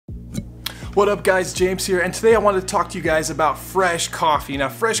What up guys, James here, and today I wanted to talk to you guys about fresh coffee. Now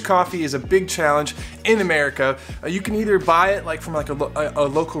fresh coffee is a big challenge in America. You can either buy it from a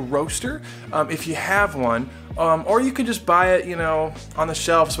local roaster, if you have one, or you can just buy it, on the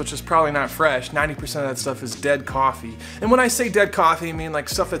shelves, which is probably not fresh. 90% of that stuff is dead coffee. And when I say dead coffee, I mean like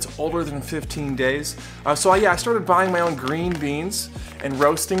stuff that's older than 15 days. I started buying my own green beans and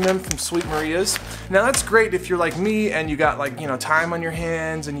roasting them from Sweet Maria's. Now that's great if you're like me and you got time on your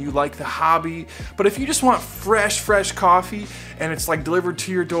hands and you like the hobby. But if you just want fresh coffee and it's delivered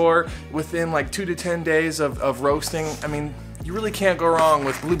to your door within 2 to 10 days of roasting, I mean, you really can't go wrong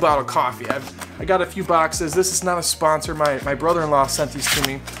with Blue Bottle coffee. I got a few boxes. This is not a sponsor. My brother-in-law sent these to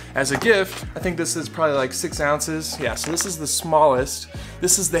me as a gift. I think this is probably 6 ounces. Yeah, so this is the smallest.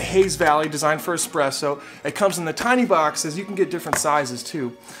 This is the Hayes Valley, designed for espresso. It comes in the tiny boxes. You can get different sizes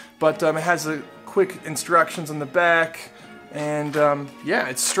too. But it has the quick instructions on the back. And yeah,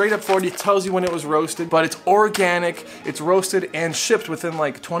 it's straight up forward. It tells you when it was roasted, but it's organic. It's roasted and shipped within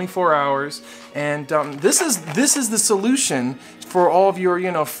 24 hours. And this is the solution for all of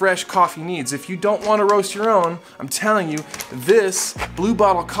your fresh coffee needs. If you don't want to roast your own, I'm telling you, this Blue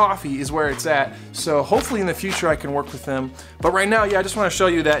Bottle coffee is where it's at. So hopefully in the future I can work with them. But right now, yeah, I just want to show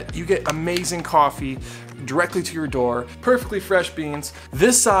you that you get amazing coffee directly to your door, perfectly fresh beans.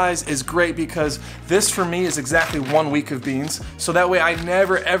 This size is great because this for me is exactly 1 week of beans, so that way I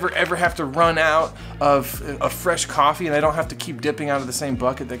never ever have to run out of fresh coffee, and I don't have to keep dipping out of the same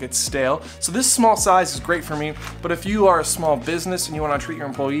bucket that gets stale. So this small size is great for me, but if you are a small business and you want to treat your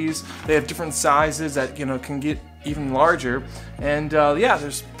employees, they have different sizes that can get even larger. And yeah,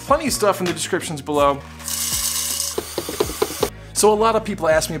 there's plenty of stuff in the descriptions below. So a lot of people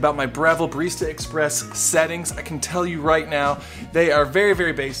ask me about my Breville Barista Express settings. I can tell you right now, they are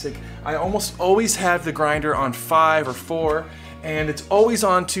very basic. I almost always have the grinder on 5 or 4, and it's always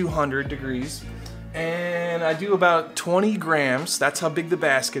on 200 degrees. And I do about 20 grams, that's how big the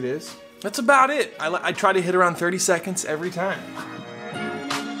basket is. That's about it. I try to hit around 30 seconds every time.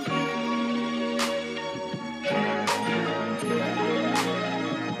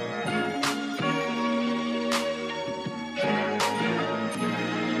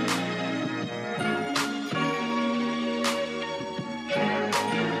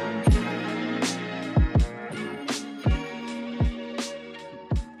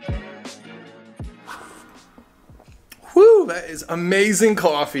 Woo, that is amazing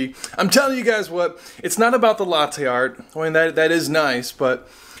coffee. I'm telling you guys what, it's not about the latte art. I mean, that is nice, but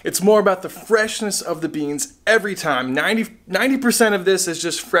it's more about the freshness of the beans every time. 90% of this is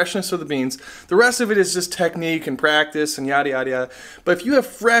just freshness of the beans. The rest of it is just technique and practice and yada yada. But if you have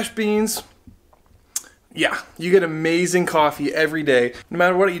fresh beans, yeah, you get amazing coffee every day. No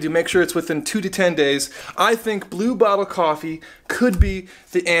matter what you do, make sure it's within 2 to 10 days. I think Blue Bottle coffee could be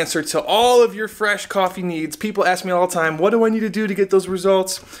the answer to all of your fresh coffee needs. People ask me all the time, what do I need to do to get those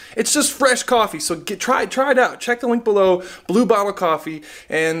results? It's just fresh coffee, so try it out. Check the link below, Blue Bottle coffee,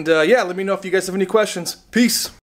 and yeah, let me know if you guys have any questions. Peace.